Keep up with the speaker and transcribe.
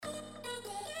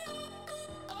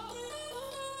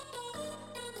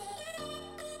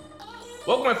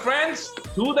Welcome, my friends,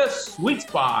 to the sweet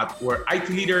spot where IT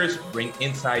leaders bring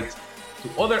insights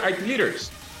to other IT leaders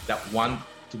that want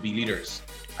to be leaders.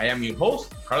 I am your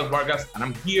host, Carlos Vargas, and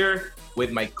I'm here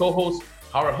with my co-hosts,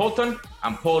 Howard Holton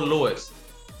and Paul Lewis.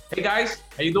 Hey guys,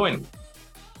 how you doing?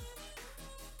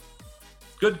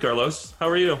 Good, Carlos. How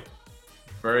are you?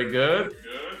 Very good.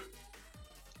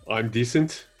 I'm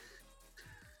decent.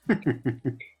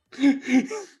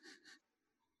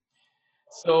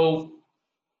 So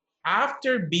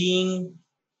after being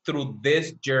through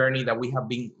this journey that we have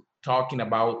been talking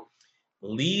about,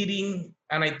 leading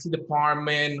an IT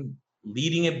department,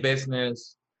 leading a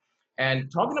business,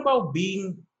 and talking about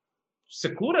being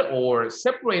secluded or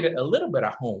separated a little bit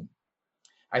at home,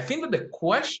 I think that the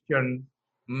question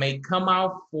may come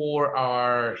out for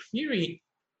our hearing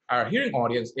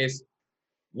audience is,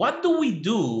 what do we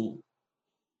do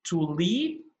to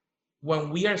lead when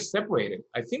we are separated?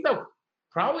 I think that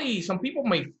probably some people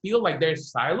may feel like they're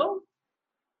siloed.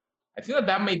 I think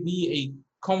that may be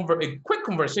a quick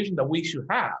conversation that we should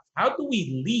have. How do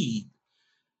we lead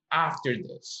after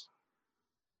this?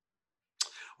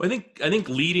 Well, I think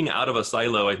leading out of a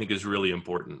silo, I think, is really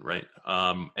important, right?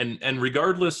 And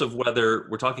regardless of whether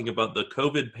we're talking about the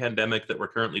COVID pandemic that we're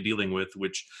currently dealing with,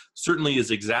 which certainly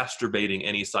is exacerbating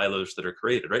any silos that are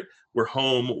created, right? We're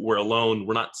home, we're alone,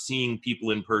 we're not seeing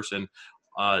people in person.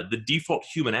 The default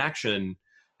human action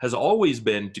has always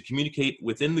been to communicate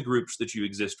within the groups that you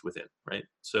exist within, right?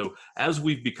 So as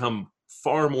we've become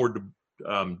far more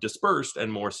dispersed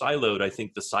and more siloed, I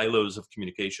think the silos of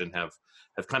communication have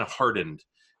kind of hardened,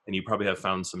 and you probably have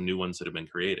found some new ones that have been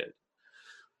created.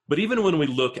 But even when we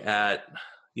look at,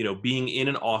 being in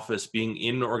an office, being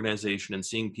in an organization and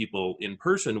seeing people in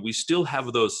person, we still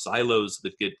have those silos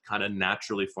that get kind of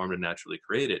naturally formed and naturally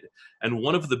created. And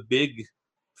one of the big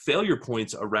failure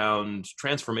points around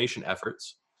transformation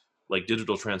efforts, like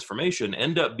digital transformation,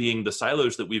 end up being the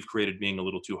silos that we've created being a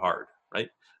little too hard, right?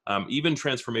 Even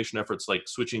transformation efforts like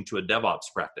switching to a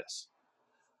DevOps practice.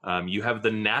 You have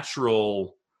the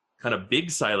natural kind of big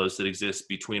silos that exist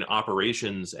between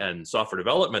operations and software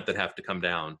development that have to come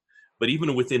down. But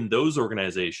even within those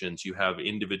organizations, you have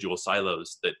individual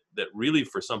silos that really,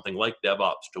 for something like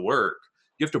DevOps to work,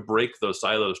 you have to break those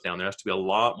silos down. There has to be a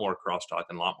lot more crosstalk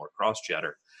and a lot more cross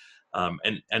chatter.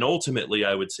 And ultimately,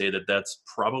 I would say that that's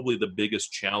probably the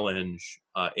biggest challenge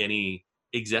any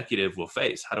executive will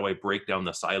face. How do I break down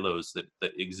the silos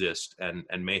that exist and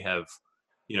may have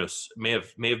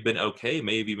been okay,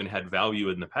 may have even had value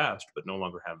in the past, but no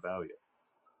longer have value.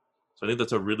 So I think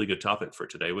that's a really good topic for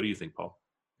today. What do you think, Paul?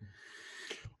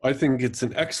 I think it's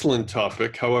an excellent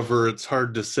topic. However, it's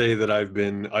hard to say that I've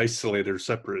been isolated or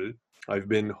separated. I've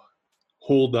been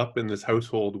holed up in this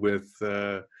household with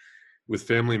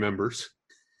family members.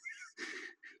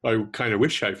 I kind of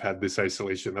wish I've had this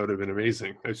isolation. That would have been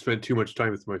amazing. I've spent too much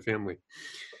time with my family.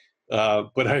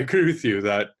 But I agree with you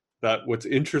that what's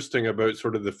interesting about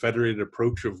sort of the federated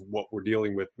approach of what we're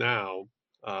dealing with now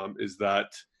is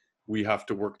that we have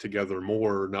to work together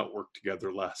more, not work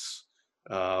together less.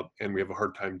 And we have a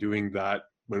hard time doing that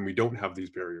when we don't have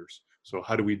these barriers. So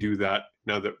how do we do that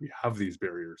now that we have these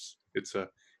barriers? It's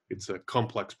a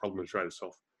complex problem to try to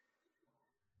solve.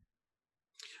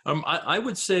 I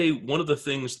would say one of the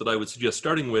things that I would suggest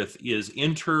starting with is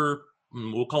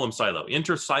we'll call them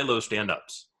inter-silo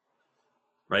stand-ups.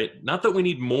 Right? Not that we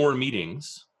need more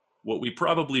meetings. What we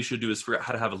probably should do is figure out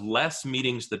how to have less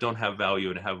meetings that don't have value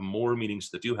and have more meetings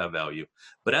that do have value.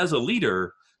 But as a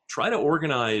leader, try to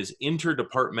organize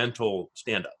interdepartmental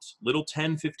stand-ups, little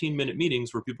 10, 15-minute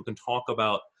meetings where people can talk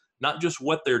about not just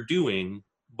what they're doing,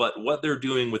 but what they're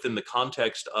doing within the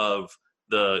context of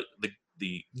the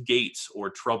gates or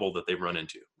trouble that they've run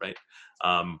into, right?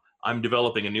 I'm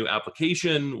developing a new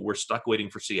application. We're stuck waiting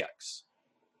for CX.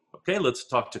 Okay, let's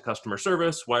talk to customer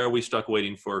service. Why are we stuck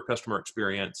waiting for customer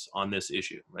experience on this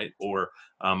issue, right? Or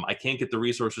I can't get the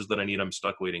resources that I need, I'm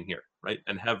stuck waiting here, right?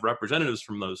 And have representatives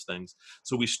from those things.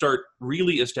 So we start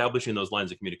really establishing those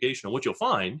lines of communication. And what you'll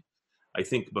find, I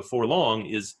think, before long,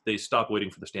 is they stop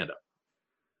waiting for the stand-up.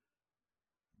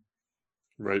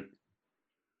 Right.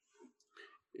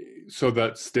 So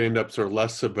that stand-ups are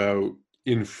less about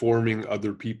informing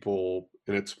other people,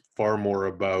 and it's far more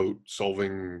about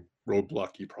solving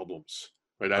roadblocky problems,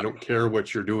 right? I don't care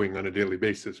what you're doing on a daily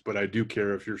basis, but I do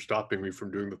care if you're stopping me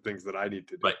from doing the things that I need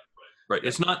to do. Right.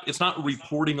 It's not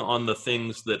reporting on the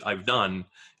things that I've done.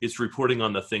 It's reporting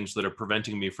on the things that are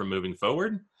preventing me from moving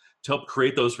forward to help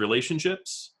create those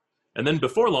relationships. And then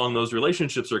before long, those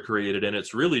relationships are created, and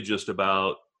it's really just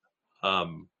about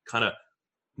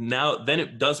then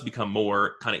it does become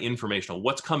more kind of informational.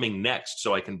 What's coming next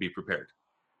so I can be prepared?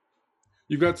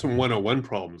 You've got some 101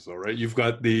 problems though, right? You've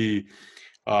got the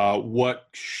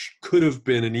what could have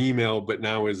been an email but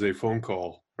now is a phone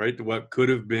call, right? What could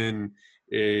have been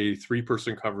a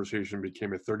 3-person conversation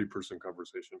became a 30-person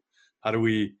conversation. How do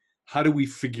we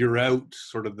figure out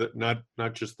sort of the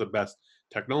not just the best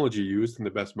technology used and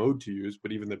the best mode to use,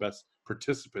 but even the best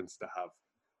participants to have?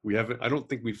 I don't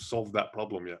think we've solved that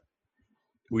problem yet.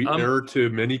 We err to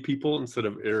many people instead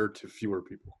of err to fewer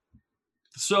people.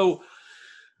 So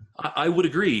I would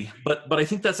agree, but I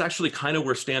think that's actually kind of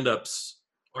where stand-ups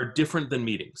are different than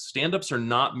meetings. Stand-ups are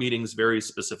not meetings very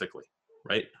specifically,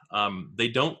 right? They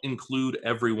don't include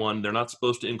everyone. They're not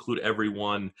supposed to include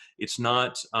everyone. It's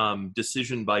not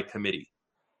decision by committee,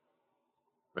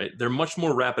 right? They're much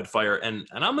more rapid fire. And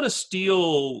I'm going to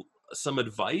steal some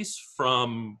advice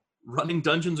from running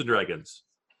Dungeons and Dragons.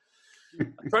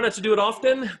 I try not to do it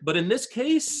often, but in this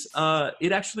case,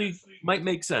 it actually might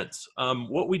make sense.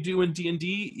 What we do in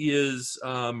D&D is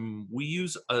we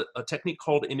use a technique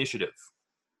called initiative.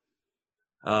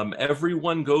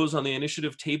 Everyone goes on the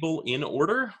initiative table in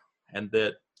order, and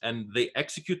they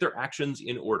execute their actions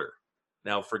in order.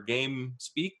 Now, for game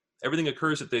speak, everything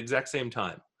occurs at the exact same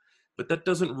time, but that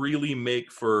doesn't really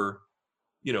make for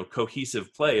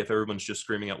cohesive play if everyone's just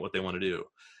screaming out what they want to do.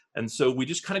 And so we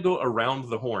just kind of go around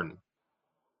the horn,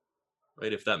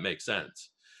 right, if that makes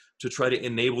sense, to try to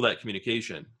enable that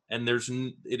communication. And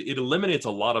it eliminates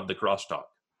a lot of the crosstalk.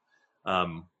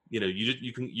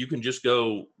 You can just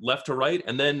go left to right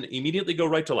and then immediately go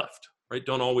right to left, right?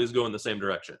 Don't always go in the same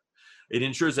direction. It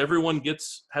ensures everyone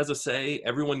has a say,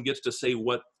 everyone gets to say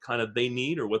what kind of they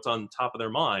need or what's on top of their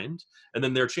mind, and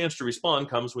then their chance to respond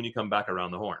comes when you come back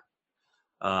around the horn.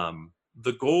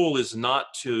 The goal is not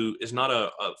a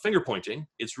finger pointing,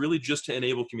 it's really just to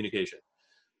enable communication.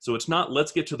 So it's not,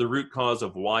 let's get to the root cause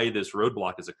of why this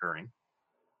roadblock is occurring,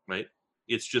 right?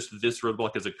 It's just, this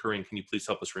roadblock is occurring. Can you please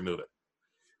help us remove it?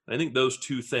 And I think those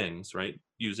two things, right?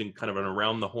 Using kind of an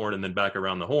around the horn and then back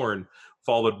around the horn,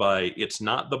 followed by, it's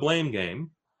not the blame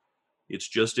game. It's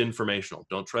just informational.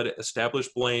 Don't try to establish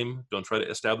blame. Don't try to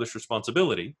establish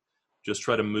responsibility. Just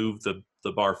try to move the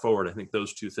bar forward. I think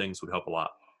those two things would help a lot.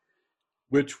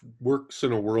 Which works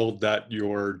in a world that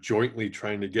you're jointly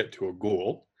trying to get to a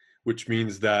goal, which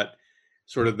means that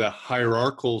sort of the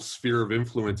hierarchical sphere of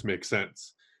influence makes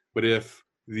sense. But if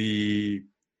the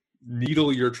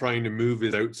needle you're trying to move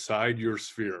is outside your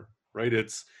sphere, right?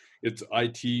 It's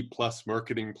IT plus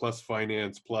marketing plus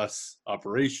finance plus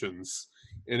operations,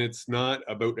 and it's not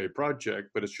about a project,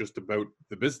 but it's just about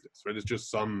the business, right? It's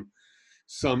just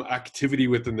some activity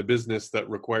within the business that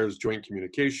requires joint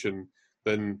communication.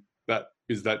 Then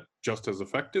is that just as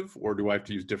effective, or do I have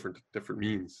to use different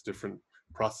means, different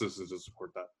processes to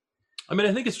support that? I mean,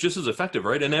 I think it's just as effective,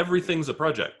 right? And everything's a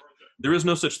project. There is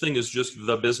no such thing as just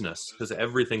the business, because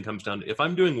everything comes down to, if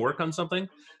I'm doing work on something,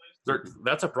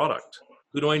 that's a product.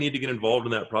 Who do I need to get involved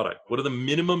in that product? What are the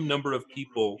minimum number of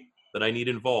people that I need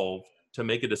involved to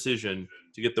make a decision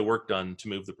to get the work done to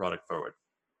move the product forward?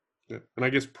 Yeah. And I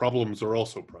guess problems are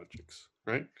also projects,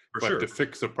 right? For but sure. To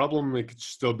fix a problem, it could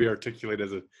still be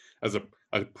articulated as a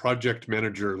project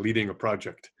manager leading a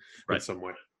project in some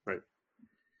way, right?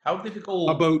 How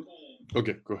difficult?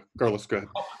 Okay, Carlos, go ahead.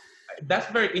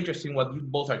 That's very interesting what you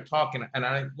both are talking, and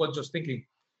I was just thinking,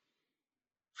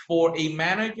 for a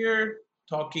manager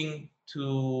talking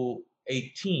to a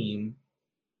team,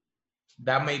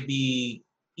 that may be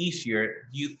easier.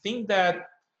 Do you think that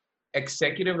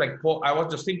executive, like Paul, I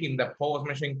was just thinking that Paul was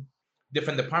mentioning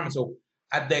different departments. So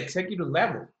at the executive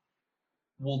level,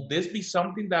 will this be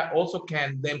something that also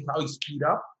can then probably speed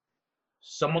up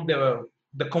some of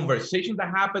the conversation that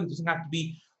happens? Doesn't have to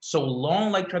be so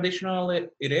long like traditional it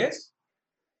is.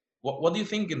 What do you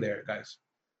think in there, guys?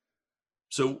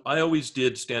 So I always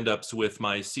did stand-ups with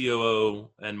my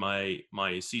COO and my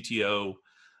CTO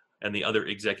and the other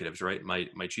executives, right?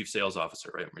 My chief sales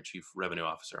officer, right? My chief revenue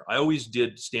officer. I always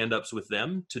did stand-ups with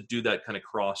them to do that kind of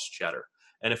cross chatter.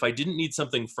 And if I didn't need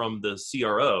something from the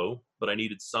CRO, but I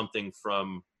needed something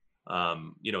from a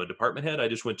department head, I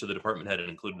just went to the department head and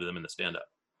included them in the stand-up.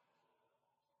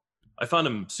 I found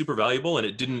them super valuable,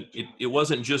 and it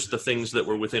wasn't just the things that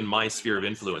were within my sphere of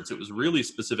influence. It was really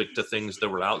specific to things that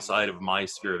were outside of my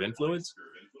sphere of influence,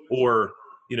 or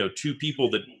two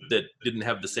people that didn't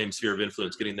have the same sphere of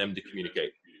influence, getting them to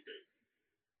communicate.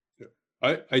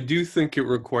 I do think it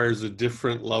requires a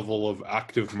different level of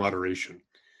active moderation,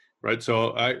 right? So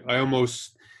I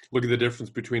almost look at the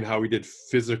difference between how we did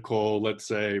physical, let's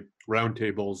say,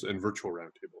 roundtables and virtual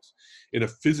roundtables. In a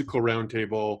physical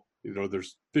roundtable,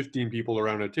 there's 15 people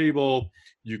around a table.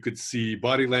 You could see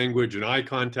body language and eye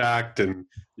contact, and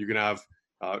you can have,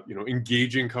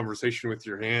 engaging conversation with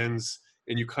your hands.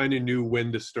 and you kind of knew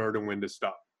when to start and when to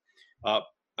stop.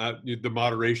 The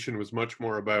moderation was much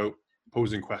more about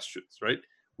posing questions, right?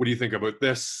 What do you think about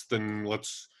this? Then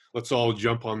let's all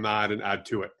jump on that and add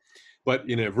to it. But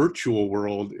in a virtual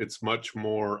world, it's much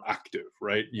more active,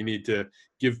 right? You need to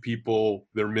give people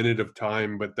their minute of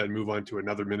time, but then move on to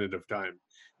another minute of time.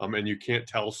 And you can't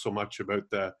tell so much about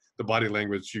the body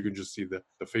language. You can just see the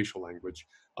facial language.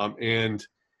 And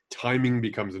timing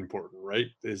becomes important, right?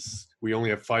 We only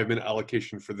have 5-minute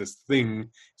allocation for this thing,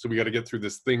 so we got to get through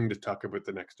this thing to talk about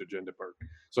the next agenda part.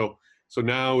 So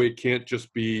now it can't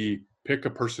just be pick a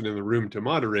person in the room to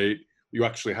moderate. You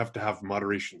actually have to have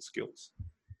moderation skills.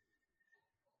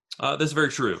 That's very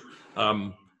true.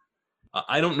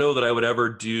 I don't know that I would ever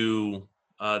do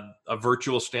a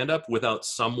virtual stand-up without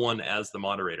someone as the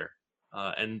moderator.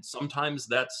 And sometimes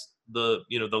that's the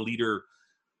leader,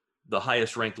 the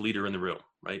highest ranked leader in the room,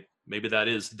 right? Maybe that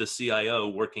is the CIO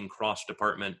working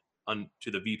cross-department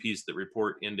to the VPs that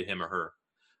report into him or her,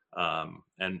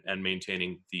 and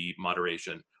maintaining the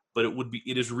moderation. But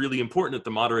it is really important that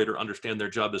the moderator understand their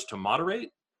job is to moderate,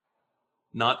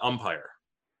 not umpire.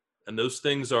 And those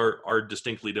things are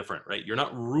distinctly different, right? You're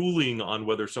not ruling on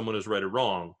whether someone is right or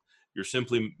wrong. You're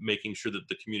simply making sure that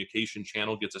the communication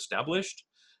channel gets established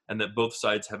and that both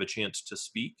sides have a chance to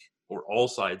speak, or all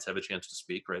sides have a chance to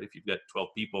speak, right? If you've got 12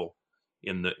 people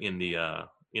in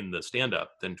the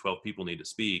stand-up, then 12 people need to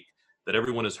speak, that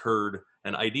everyone is heard,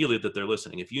 and ideally that they're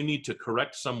listening. If you need to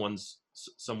correct someone's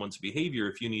behavior,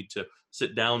 if you need to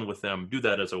sit down with them, do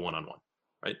that as a one-on-one,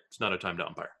 right? It's not a time to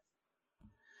umpire.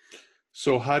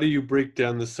 So how do you break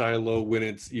down the silo when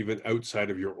it's even outside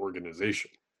of your organization,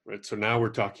 right? So now we're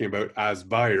talking about, as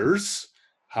buyers,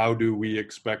 how do we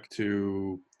expect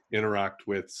to interact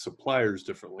with suppliers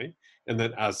differently? And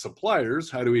then as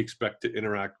suppliers, how do we expect to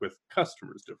interact with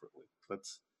customers differently?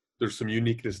 There's some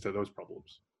uniqueness to those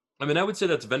problems. I mean, I would say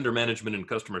that's vendor management and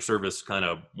customer service kind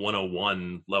of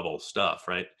 101 level stuff,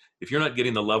 right? If you're not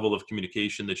getting the level of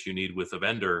communication that you need with a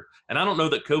vendor, and I don't know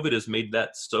that COVID has made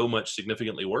that so much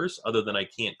significantly worse, other than I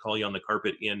can't call you on the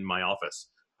carpet in my office.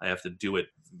 I have to do it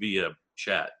via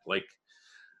chat. Like,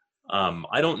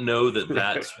 I don't know that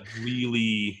that's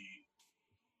really,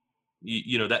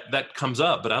 that comes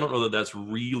up, but I don't know that that's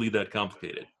really that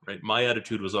complicated, right? My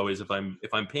attitude was always, if I'm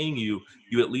paying you,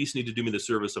 you at least need to do me the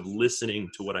service of listening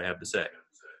to what I have to say.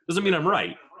 Doesn't mean I'm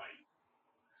right,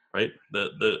 right?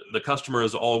 The customer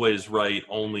is always right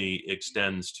only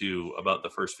extends to about the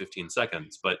first 15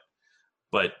 seconds, but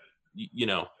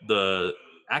the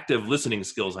active listening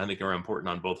skills, I think, are important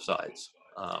on both sides.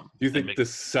 Do you think the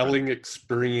selling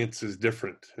experience is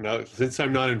different? And since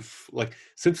I'm not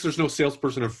since there's no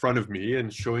salesperson in front of me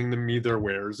and showing me their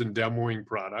wares and demoing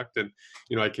product, and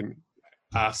I can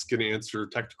ask and answer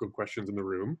technical questions in the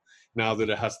room, now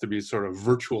that it has to be sort of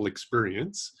virtual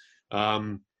experience,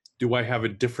 do I have a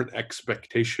different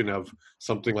expectation of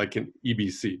something like an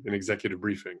EBC, an executive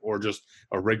briefing, or just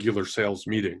a regular sales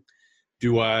meeting?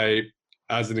 Do I,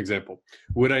 as an example,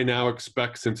 would I now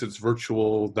expect, since it's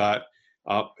virtual, that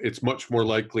it's much more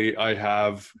likely I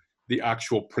have the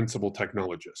actual principal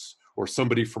technologist, or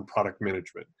somebody from product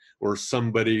management, or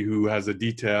somebody who has a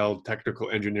detailed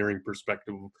technical engineering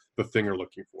perspective of the thing they're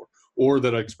looking for, or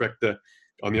that I expect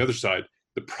on the other side,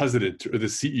 the president or the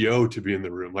CEO to be in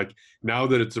the room? Like, now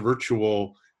that it's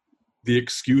virtual, the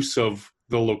excuse of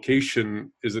the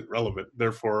location isn't relevant.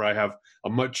 Therefore, I have a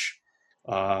much,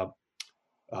 I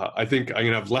think I'm going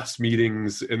to have less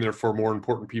meetings and therefore more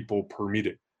important people per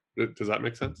meeting. Does that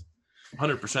make sense?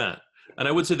 100%. And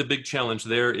I would say the big challenge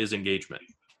there is engagement,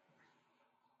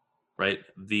 right?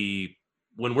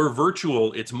 When we're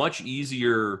virtual, it's much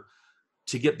easier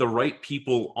to get the right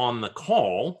people on the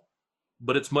call,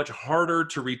 but it's much harder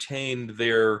to retain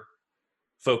their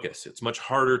focus. It's much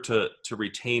harder to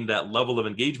retain that level of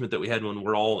engagement that we had when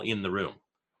we're all in the room,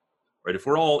 right?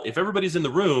 If everybody's in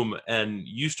the room and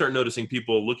you start noticing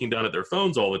people looking down at their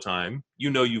phones all the time,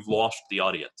 you've lost the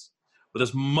audience. But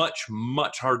that's much,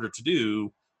 much harder to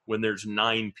do when there's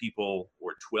 9 people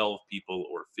or 12 people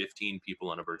or 15 people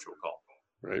on a virtual call.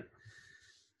 Right.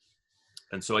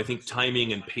 And so I think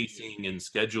timing and pacing and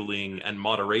scheduling and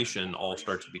moderation all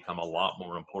start to become a lot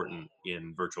more important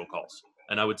in virtual calls.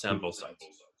 And I would say on both sides.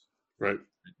 Right.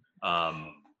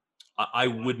 I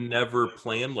would never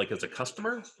plan, like, as a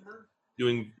customer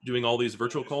doing all these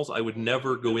virtual calls, I would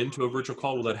never go into a virtual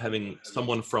call without having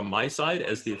someone from my side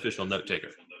as the official note taker.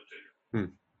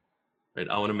 Right.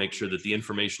 I want to make sure that the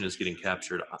information is getting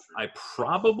captured. I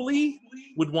probably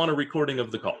would want a recording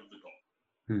of the call.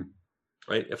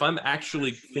 Right. If I'm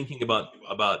actually thinking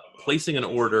about placing an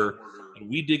order, when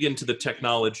we dig into the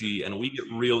technology and we get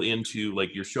real into,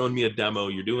 like, you're showing me a demo,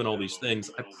 you're doing all these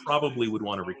things, I probably would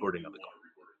want a recording of the call.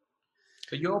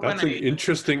 So you open That's an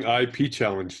interesting IP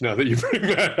challenge now that you bring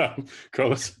that up,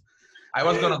 Carlos. I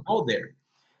was going to go there.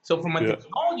 So from a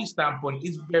technology standpoint,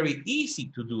 it's very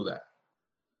easy to do that.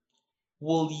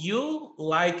 Will you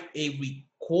like a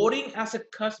recording as a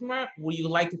customer? Will you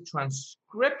like a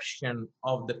transcription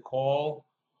of the call?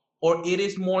 Or it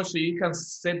is more so you can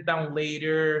sit down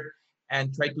later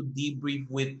and try to debrief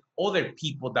with other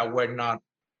people that were not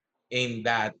in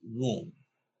that room?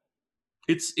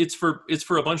 It's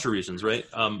for a bunch of reasons, right?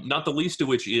 Not the least of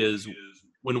which is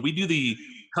when we do the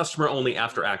customer only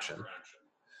after action,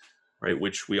 right?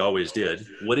 Which we always did.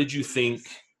 What did you think?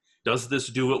 Does this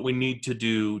do what we need to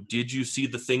do? Did you see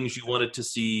the things you wanted to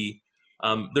see?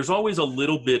 There's always a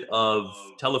little bit of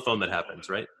telephone that happens,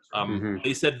 right?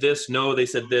 They said this, no, they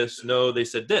said this, no, they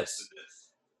said this.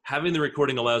 Having the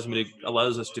recording allows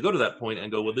us to go to that point and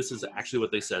go, well, this is actually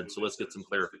what they said, so let's get some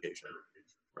clarification,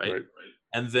 right?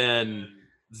 And then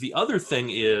the other thing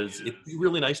is, it'd be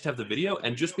really nice to have the video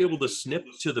and just be able to snip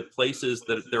to the places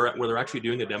that where they're actually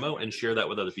doing a demo and share that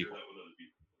with other people.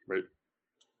 Right.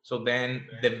 So then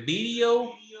the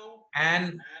video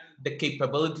and the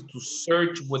capability to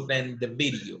search within the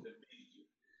video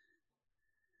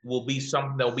will be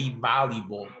something that will be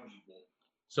valuable.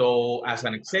 So as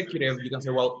an executive, you can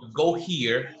say, well, go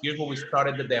here. Here's where we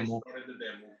started the demo.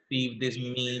 See if this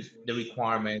meets the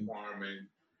requirement.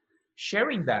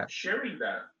 Sharing that.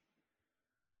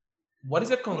 What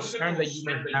is a concern that you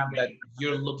may have that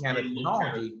you're looking at a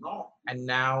technology and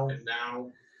now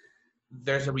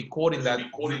there's a recording that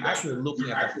you're actually looking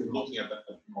at that?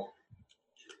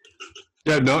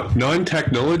 Yeah,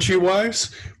 non-technology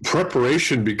wise,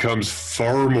 preparation becomes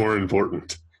far more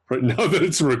important. Right now that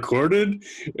it's recorded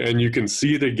and you can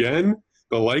see it again,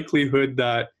 the likelihood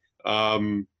that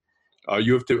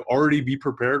you have to already be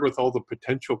prepared with all the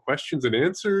potential questions and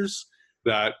answers,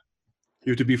 that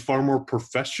you have to be far more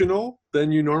professional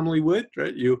than you normally would,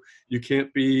 right? You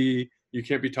can't be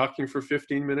talking for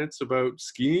 15 minutes about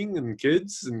skiing and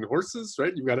kids and horses,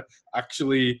 right? You've got to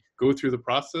actually go through the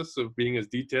process of being as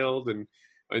detailed and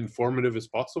informative as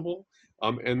possible.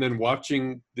 And then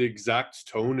watching the exact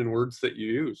tone and words that you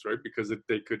use, right? Because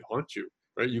they could haunt you,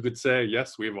 right? You could say,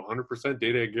 yes, we have 100%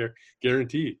 data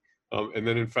guarantee. And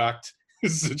then in fact,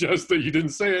 suggest that you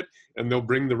didn't say it, and they'll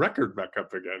bring the record back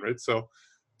up again, right?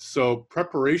 So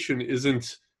preparation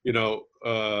isn't,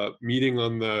 meeting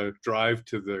on the drive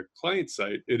to the client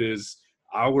site. It is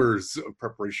hours of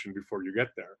preparation before you get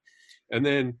there. And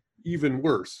then even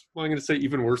worse, well, I'm going to say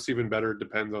even worse, even better,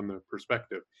 depends on the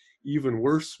perspective. Even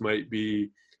worse might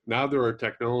be, now there are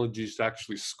technologies to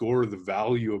actually score the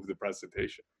value of the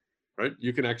presentation, right?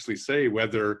 You can actually say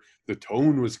whether the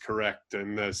tone was correct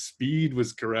and the speed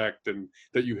was correct and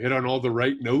that you hit on all the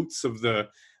right notes of the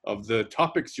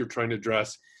topics you're trying to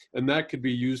address. And that could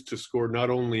be used to score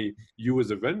not only you as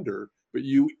a vendor, but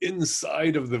you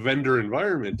inside of the vendor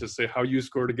environment to say how you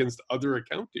scored against other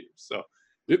account teams. So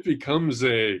it becomes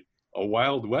a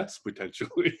Wild West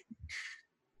potentially.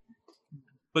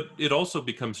 But it also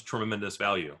becomes tremendous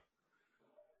value,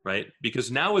 right?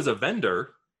 Because now as a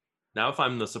vendor, now if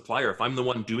I'm the supplier, if I'm the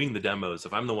one doing the demos,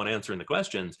 if I'm the one answering the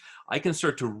questions, I can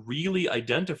start to really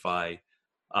identify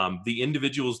the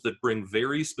individuals that bring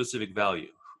very specific value,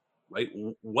 right?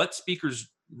 What speakers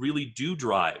really do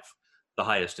drive the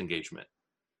highest engagement,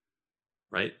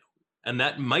 right? And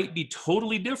that might be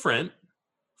totally different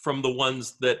from the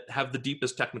ones that have the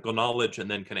deepest technical knowledge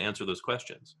and then can answer those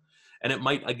questions. And it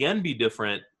might again be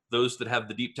different, those that have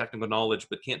the deep technical knowledge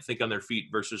but can't think on their feet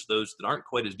versus those that aren't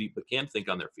quite as deep but can think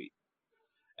on their feet.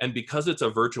 And because it's a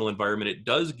virtual environment, it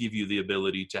does give you the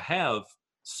ability to have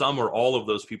some or all of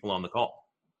those people on the call,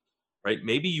 right?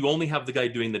 Maybe you only have the guy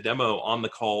doing the demo on the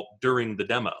call during the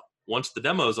demo. Once the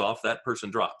demo's off, that person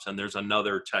drops and there's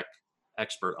another tech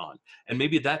expert on. And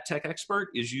maybe that tech expert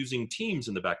is using Teams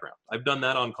in the background. I've done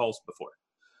that on calls before,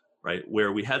 right?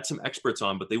 Where we had some experts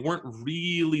on, but they weren't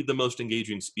really the most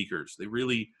engaging speakers. They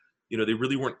really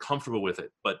weren't comfortable with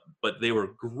it, but they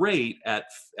were great at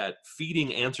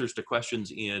feeding answers to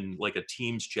questions in like a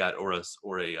Teams chat or a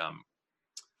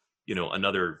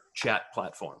another chat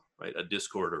platform, right? A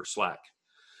Discord or Slack.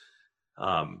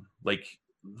 Like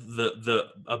the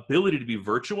ability to be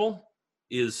virtual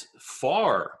is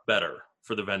far better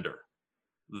for the vendor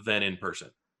than in person,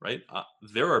 right?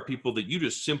 There are people that you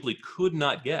just simply could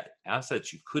not get,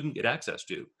 assets you couldn't get access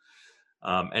to.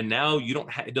 And now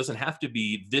it doesn't have to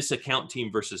be this account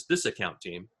team versus this account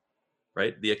team,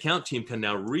 right? The account team can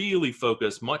now really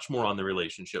focus much more on the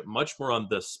relationship, much more on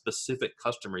the specific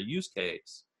customer use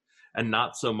case, and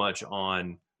not so much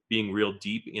on being real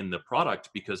deep in the product,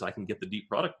 because I can get the deep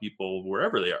product people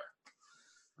wherever they are.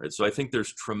 Right. So I think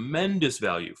there's tremendous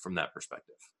value from that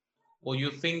perspective. Well,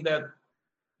 you think that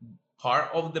part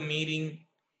of the meeting,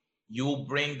 you'll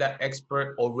bring that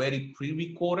expert already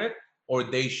pre-recorded, or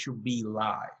they should be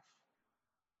live?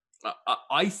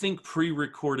 I think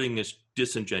pre-recording is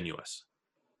disingenuous.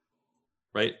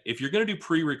 Right? If you're going to do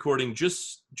pre-recording,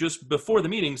 just before the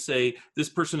meeting, say this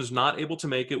person is not able to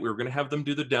make it. We're going to have them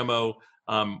do the demo,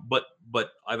 but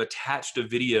I've attached a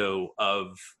video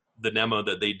of the demo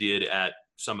that they did at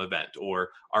some event, or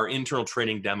our internal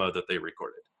training demo that they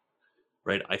recorded.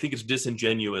 Right? I think it's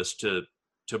disingenuous to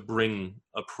bring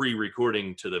a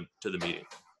pre-recording to the meeting.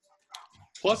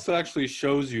 Plus, it actually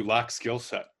shows you lack skill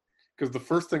set. Because the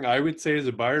first thing I would say as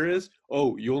a buyer is,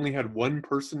 oh, you only had one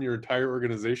person in your entire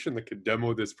organization that could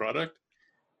demo this product?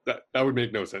 That would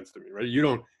make no sense to me, right?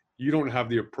 You don't have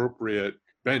the appropriate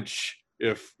bench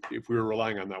if we were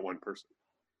relying on that one person.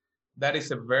 That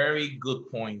is a very good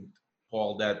point,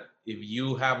 Paul, that if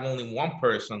you have only one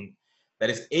person that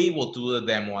is able to do the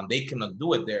demo and they cannot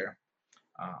do it there.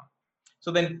 So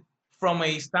then from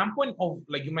a standpoint of,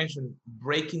 like you mentioned,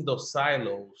 breaking those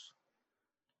silos,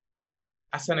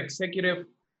 as an executive,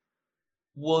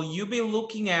 will you be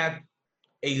looking at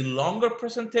a longer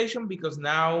presentation because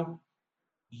now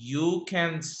you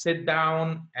can sit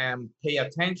down and pay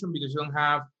attention because you don't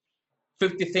have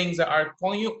 50 things that are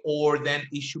calling you, or then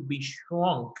it should be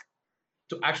shrunk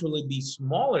to actually be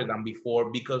smaller than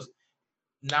before because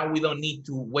now we don't need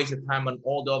to waste the time on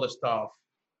all the other stuff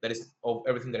that is of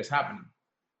everything that is happening?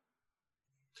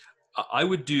 I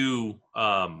would be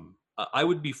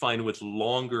fine with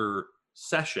longer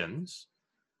sessions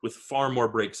with far more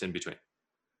breaks in between.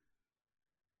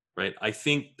 Right? I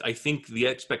think the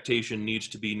expectation needs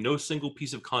to be no single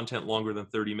piece of content longer than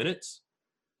 30 minutes.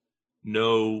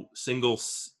 No single,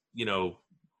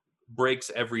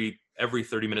 breaks every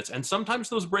 30 minutes. And sometimes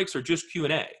those breaks are just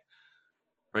Q&A,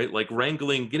 right? Like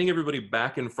getting everybody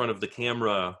back in front of the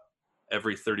camera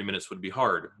every 30 minutes would be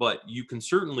hard, but you can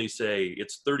certainly say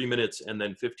it's 30 minutes and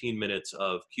then 15 minutes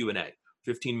of Q&A,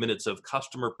 15 minutes of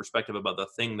customer perspective about the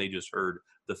thing they just heard,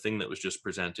 the thing that was just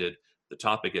presented, the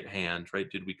topic at hand, right?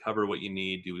 Did we cover what you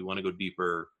need? Do we want to go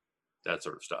deeper? That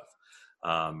sort of stuff.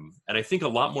 And I think a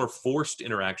lot more forced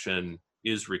interaction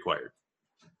is required.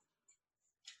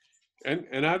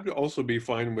 And I'd also be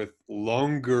fine with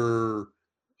longer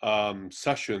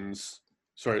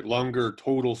longer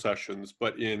total sessions,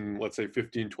 but in, let's say,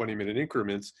 15, 20-minute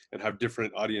increments, and have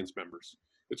different audience members.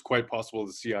 It's quite possible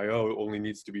the CIO only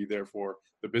needs to be there for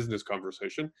the business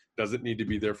conversation, doesn't need to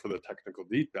be there for the technical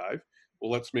deep dive.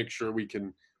 Well, let's make sure we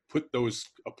can put those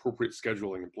appropriate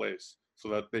scheduling in place so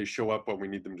that they show up when we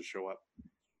need them to show up.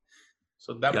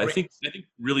 So that I think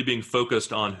really being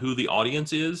focused on who the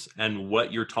audience is and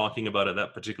what you're talking about at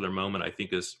that particular moment, I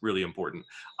think is really important.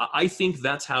 I think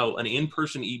that's how an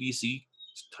in-person EBC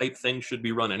type thing should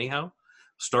be run anyhow.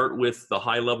 Start with the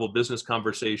high-level business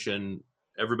conversation,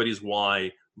 everybody's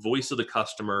why, voice of the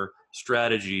customer,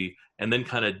 strategy, and then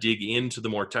kind of dig into the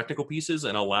more technical pieces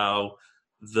and allow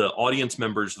the audience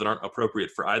members that aren't appropriate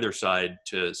for either side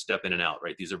to step in and out,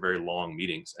 right? These are very long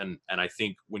meetings. And I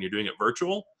think when you're doing it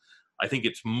virtual, I think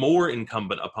it's more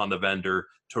incumbent upon the vendor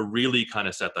to really kind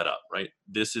of set that up, right?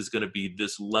 This is going to be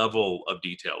this level of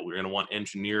detail. We're going to want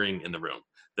engineering in the room.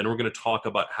 Then we're going to talk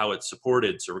about how it's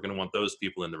supported. So we're going to want those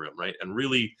people in the room, right? And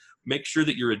really make sure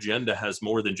that your agenda has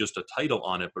more than just a title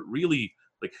on it, but really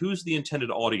like who's the intended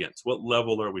audience? What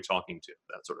level are we talking to?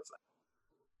 That sort of thing.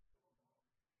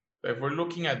 If we're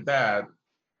looking at that,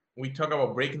 we talk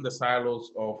about breaking the silos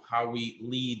of how we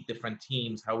lead different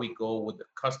teams, how we go with the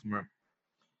customer.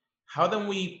 How then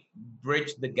we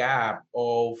bridge the gap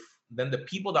of then the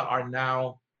people that are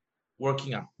now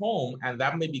working at home, and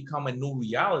that may become a new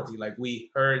reality, like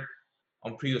we heard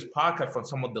on previous podcasts from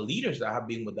some of the leaders that have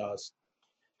been with us.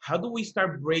 How do we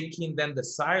start breaking then the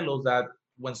silos that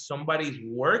when somebody's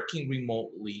working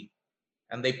remotely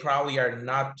and they probably are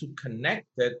not too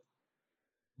connected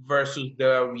versus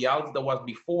the reality that was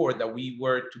before, that we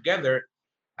were together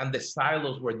and the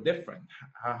silos were different?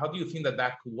 How do you think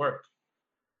that could work?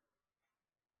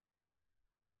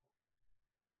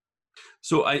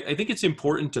 So I think it's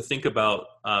important to think about,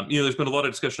 there's been a lot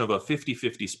of discussion of a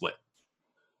 50-50 split,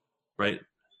 right?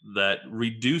 That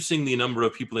reducing the number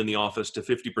of people in the office to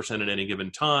 50% at any given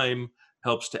time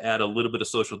helps to add a little bit of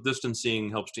social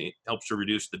distancing, helps to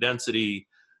reduce the density.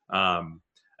 And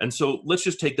so let's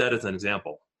just take that as an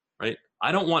example, right?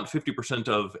 I don't want 50%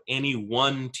 of any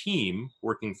one team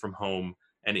working from home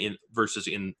and versus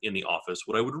in the office.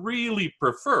 What I would really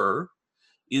prefer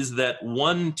is that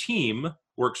one team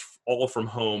works all from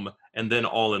home and then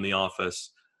all in the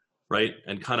office, right?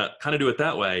 And kind of do it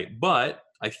that way. But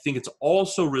I think it's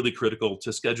also really critical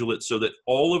to schedule it so that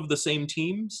all of the same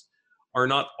teams are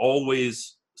not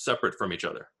always separate from each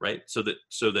other, right? So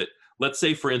that let's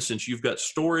say, for instance, you've got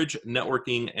storage,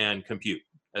 networking, and compute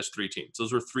as 3 teams.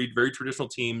 Those are 3 very traditional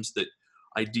teams that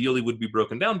ideally would be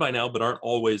broken down by now, but aren't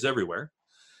always everywhere,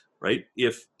 right?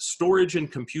 If storage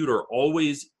and compute are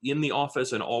always in the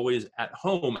office and always at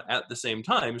home at the same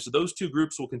time, so those 2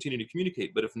 groups will continue to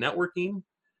communicate. But if networking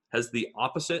has the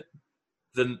opposite,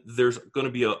 then there's going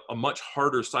to be a much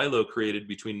harder silo created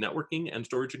between networking and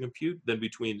storage and compute than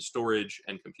between storage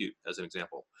and compute, as an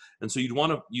example. And so you'd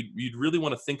really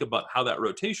want to think about how that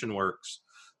rotation works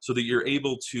so that you're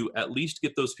able to at least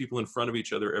get those people in front of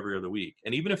each other every other week.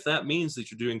 And even if that means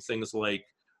that you're doing things like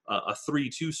a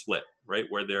 3-2 split, right,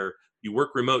 where you work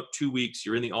remote 2 weeks,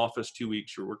 you're in the office 2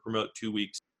 weeks, you work remote 2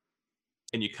 weeks,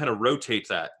 and you kind of rotate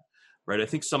that, right? I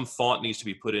think some thought needs to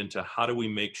be put into how do we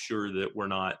make sure that we're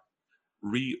not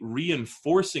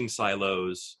reinforcing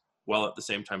silos while at the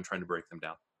same time trying to break them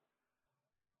down.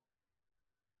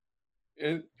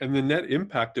 And the net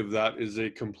impact of that is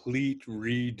a complete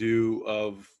redo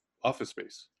of office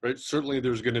space, right? Certainly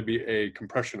there's going to be a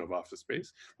compression of office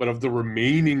space, but of the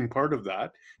remaining part of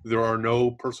that, there are no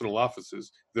personal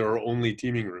offices. There are only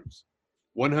teaming rooms,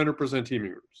 100% teaming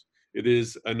rooms. It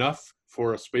is enough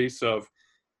for a space of,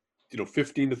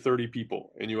 15 to 30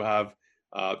 people, and you have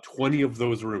 20 of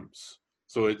those rooms.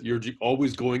 So you're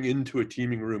always going into a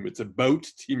teaming room. It's about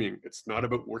teaming. It's not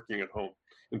about working at home.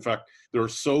 In fact, there are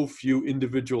so few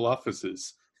individual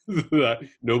offices that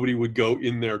nobody would go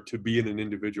in there to be in an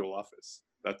individual office.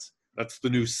 That's the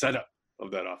new setup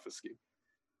of that office scheme.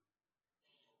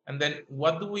 And then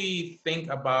what do we think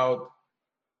about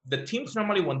the teams?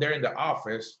 Normally when they're in the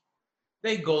office,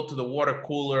 they go to the water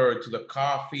cooler, to the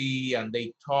coffee, and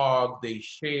they talk, they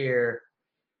share.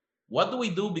 What do we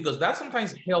do? Because that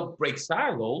sometimes helps break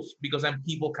silos because then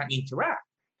people can interact.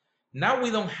 Now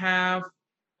we don't have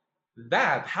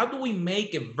that. How do we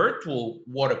make a virtual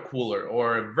water cooler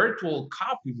or a virtual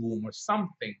coffee room or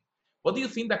something? What do you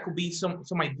think that could be some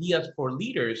ideas for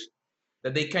leaders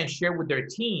that they can share with their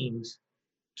teams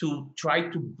to try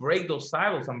to break those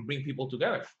silos and bring people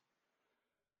together?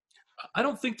 I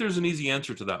don't think there's an easy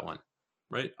answer to that one,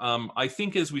 right? I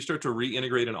think as we start to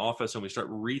reintegrate an office and we start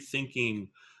rethinking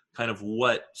kind of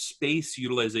what space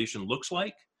utilization looks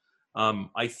like,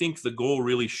 I think the goal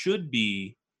really should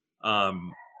be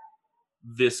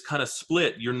this kind of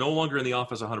split. You're no longer in the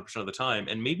office 100% of the time,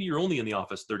 and maybe you're only in the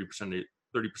office 30%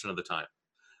 of the time.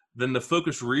 Then the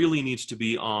focus really needs to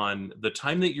be on the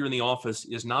time that you're in the office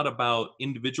is not about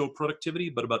individual productivity,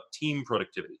 but about team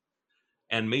productivity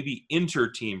and maybe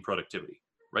inter-team productivity,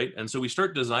 right? And so we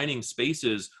start designing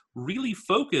spaces really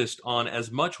focused on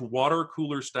as much water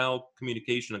cooler style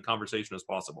communication and conversation as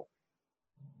possible.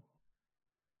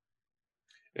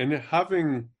 And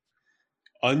having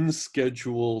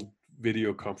unscheduled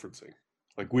video conferencing,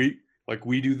 like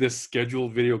we do this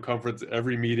scheduled video conference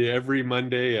every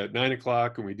Monday at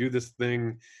 9:00, and we do this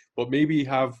thing, but maybe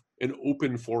have an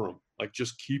open forum, like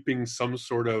just keeping some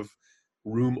sort of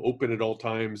room open at all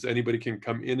times. Anybody can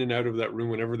come in and out of that room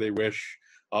whenever they wish.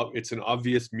 It's an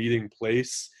obvious meeting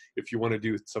place if you want to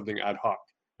do something ad hoc,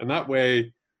 and that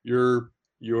way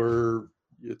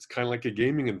it's kind of like a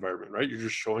gaming environment, right? You're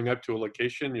just showing up to a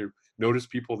location, you notice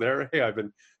people there. Hey, I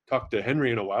haven't talked to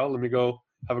Henry in a while. Let me go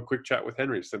have a quick chat with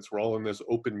Henry since we're all in this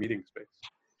open meeting space.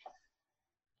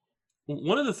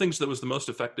 One of the things that was the most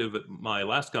effective at my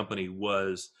last company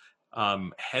was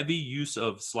heavy use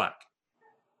of Slack.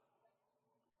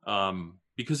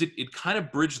 Because it kind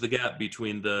of bridged the gap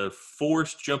between the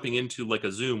forced jumping into like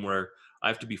a Zoom where I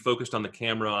have to be focused on the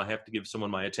camera, I have to give someone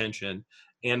my attention,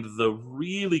 and the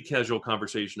really casual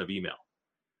conversation of email.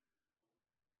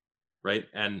 Right?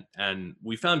 And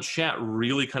we found chat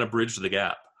really kind of bridged the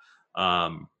gap.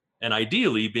 And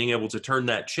ideally being able to turn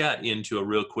that chat into a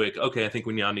real quick, okay, I think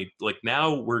we now need, like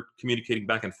now we're communicating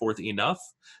back and forth enough.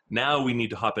 Now we need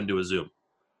to hop into a Zoom.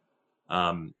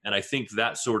 And I think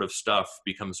that sort of stuff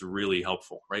becomes really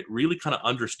helpful, right? Really kind of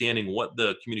understanding what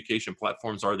the communication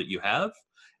platforms are that you have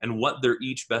and what they're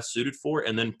each best suited for,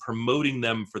 and then promoting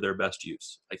them for their best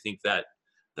use. I think that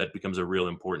becomes a real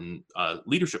important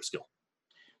leadership skill.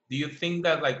 Do you think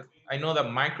that, like, I know that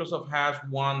Microsoft has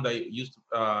one that used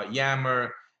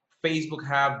Yammer, Facebook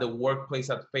have the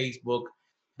workplace at Facebook,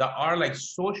 that are like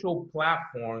social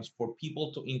platforms for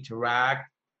people to interact.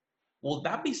 Will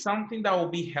that be something that will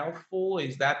be helpful?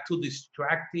 Is that too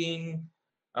distracting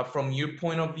from your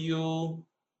point of view?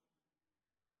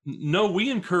 No, we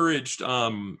encouraged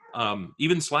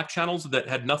even Slack channels that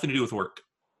had nothing to do with work.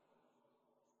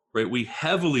 Right, we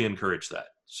heavily encouraged that.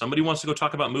 Somebody wants to go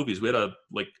talk about movies. We had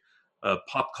a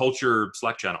pop culture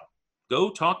Slack channel. Go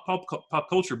talk pop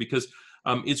culture, because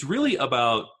it's really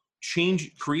about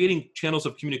creating channels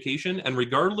of communication. And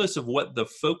regardless of what the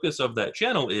focus of that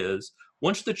channel is,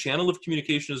 once the channel of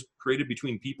communication is created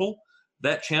between people,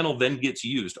 that channel then gets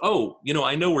used. Oh,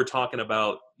 I know we're talking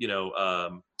about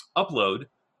Upload,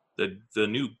 the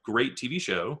new great TV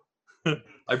show.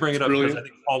 I bring it up because I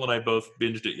think Paul and I both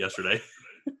binged it yesterday.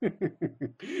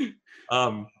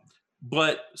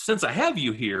 But since I have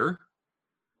you here,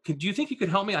 do you think you could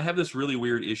help me? I have this really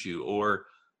weird issue, or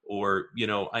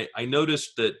I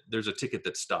noticed that there's a ticket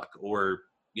that's stuck, or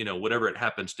whatever it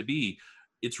happens to be.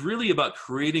 It's really about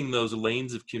creating those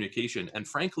lanes of communication, and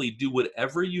frankly, do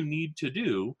whatever you need to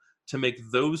do to make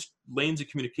those lanes of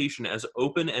communication as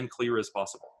open and clear as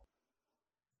possible.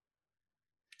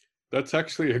 That's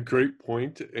actually a great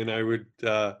point, and I would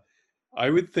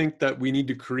think that we need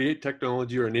to create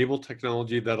technology or enable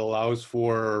technology that allows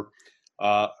for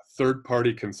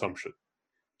third-party consumption.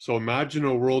 So imagine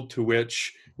a world to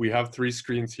which we have 3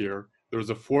 screens here.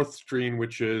 There's a 4th screen,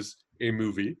 which is a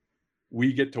movie.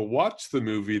 We get to watch the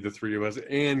movie, the 3 of us,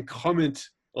 and comment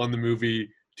on the movie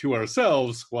to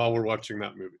ourselves while we're watching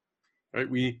that movie, right?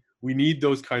 We need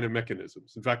those kind of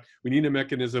mechanisms. In fact, we need a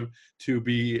mechanism to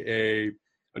be a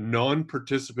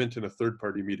non-participant in a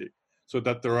third-party meeting, so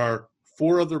that there are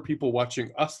 4 other people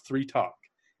watching us 3 talk,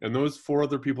 and those 4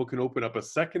 other people can open up a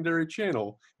secondary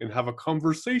channel and have a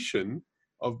conversation,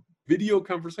 a video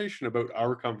conversation about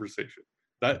our conversation.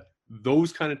 That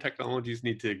those kind of technologies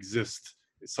need to exist.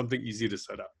 It's something easy to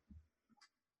set up.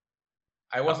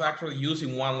 I was actually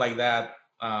using one like that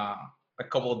a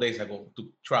couple of days ago to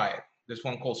try it. There's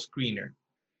one called Screener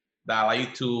that allow you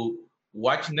to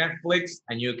watch Netflix,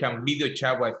 and you can video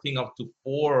chat with, I think, up to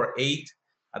 4 or 8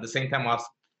 at the same time. I was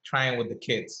trying with the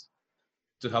kids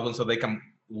to help them so they can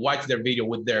watch their video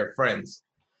with their friends.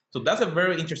 So that's a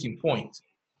very interesting point.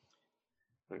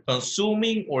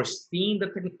 Consuming or seeing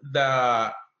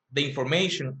the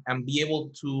information and be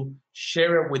able to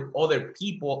share it with other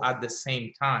people at the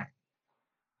same time.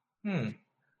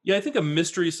 Yeah, I think a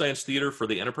mystery science theater for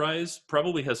the enterprise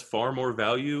probably has far more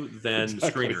value than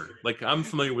Screener. Like, I'm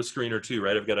familiar with Screener too,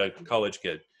 right? I've got a college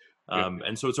kid.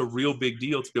 And so it's a real big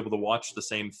deal to be able to watch the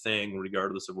same thing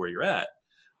regardless of where you're at.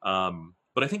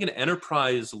 But I think an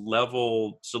enterprise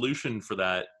level solution for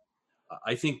that,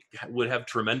 I think, would have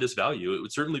tremendous value. It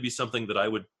would certainly be something that I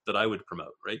would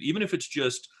promote, right? Even if it's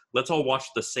just, let's all watch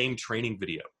the same training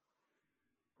video.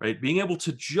 Right, being able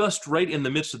to just right in the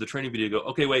midst of the training video go,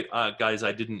 okay, wait, guys,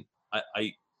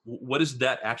 what does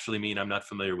that actually mean? I'm not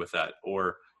familiar with that.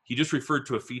 Or he just referred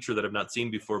to a feature that I've not seen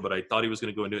before, but I thought he was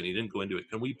going to go into it and he didn't go into it.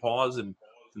 Can we pause and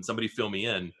somebody fill me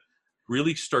in?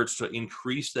 Really starts to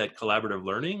increase that collaborative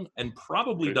learning, and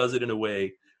probably does it in a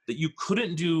way that you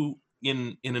couldn't do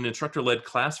in an instructor-led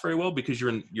class very well, because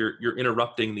you're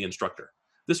interrupting the instructor.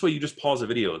 This way, you just pause a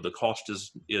video. The cost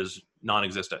is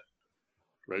non-existent.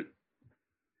 Right.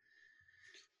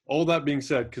 All that being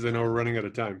said, because I know we're running out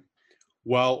of time,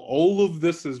 while all of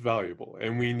this is valuable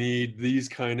and we need these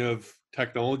kind of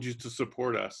technologies to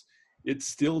support us, it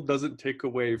still doesn't take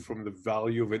away from the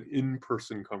value of an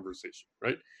in-person conversation,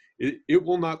 right? It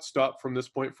will not stop from this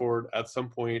point forward. At some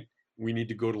point, we need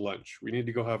to go to lunch. We need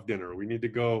to go have dinner. We need to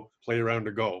go play a round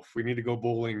of golf. We need to go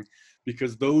bowling,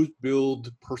 because those build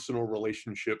personal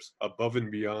relationships above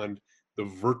and beyond the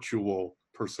virtual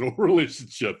personal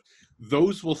relationship.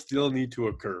 Those will still need to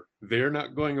occur. They're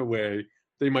not going away.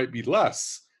 They might be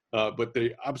less, but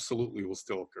they absolutely will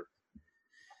still occur.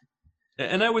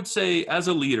 And I would say, as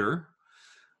a leader,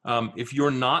 if you're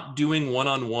not doing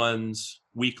one-on-ones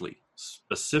weekly,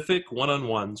 specific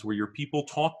one-on-ones where your people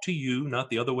talk to you, not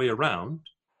the other way around,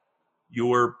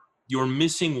 you're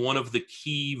missing one of the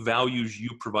key values you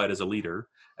provide as a leader.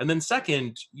 And then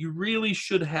second, you really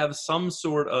should have some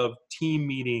sort of team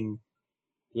meeting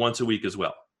once a week as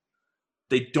well.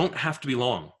 They don't have to be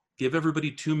long. Give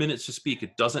everybody 2 minutes to speak.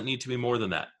 It doesn't need to be more than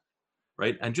that,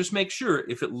 right? And just make sure,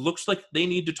 if it looks like they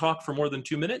need to talk for more than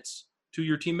 2 minutes to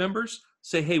your team members,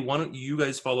 say, hey, why don't you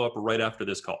guys follow up right after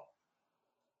this call,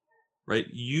 right?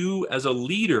 You as a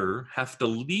leader have to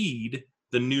lead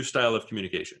the new style of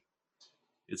communication.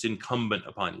 It's incumbent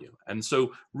upon you. And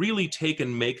so really take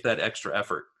and make that extra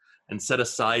effort and set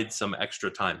aside some extra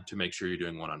time to make sure you're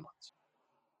doing one-on-ones.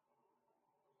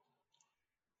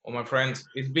 Well, my friends,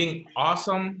 it's been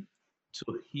awesome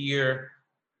to hear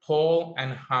Paul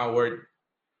and Howard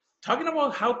talking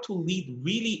about how to lead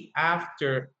really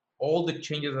after all the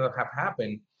changes that have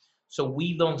happened, so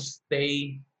we don't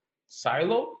stay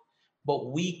silo, but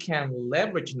we can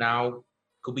leverage now,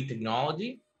 could be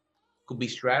technology, could be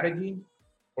strategy,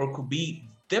 or could be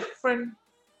different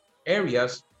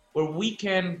areas where we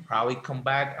can probably come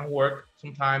back and work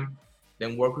sometime,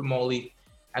 then work remotely.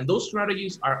 And those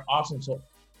strategies are awesome. So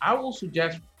I will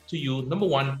suggest to you, number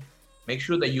one, make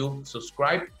sure that you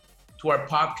subscribe to our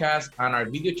podcast and our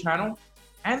video channel,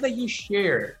 and that you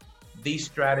share these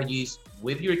strategies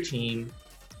with your team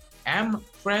and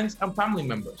friends and family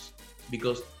members.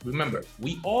 Because remember,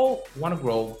 we all want to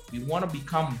grow, we want to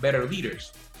become better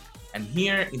leaders. And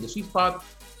here in the Sweet Spot,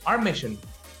 our mission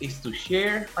is to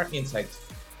share our insights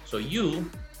so you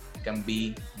can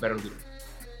be better leaders.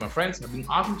 My friends, it's been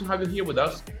awesome to have you here with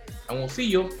us, and we'll see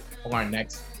you on our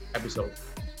next episode.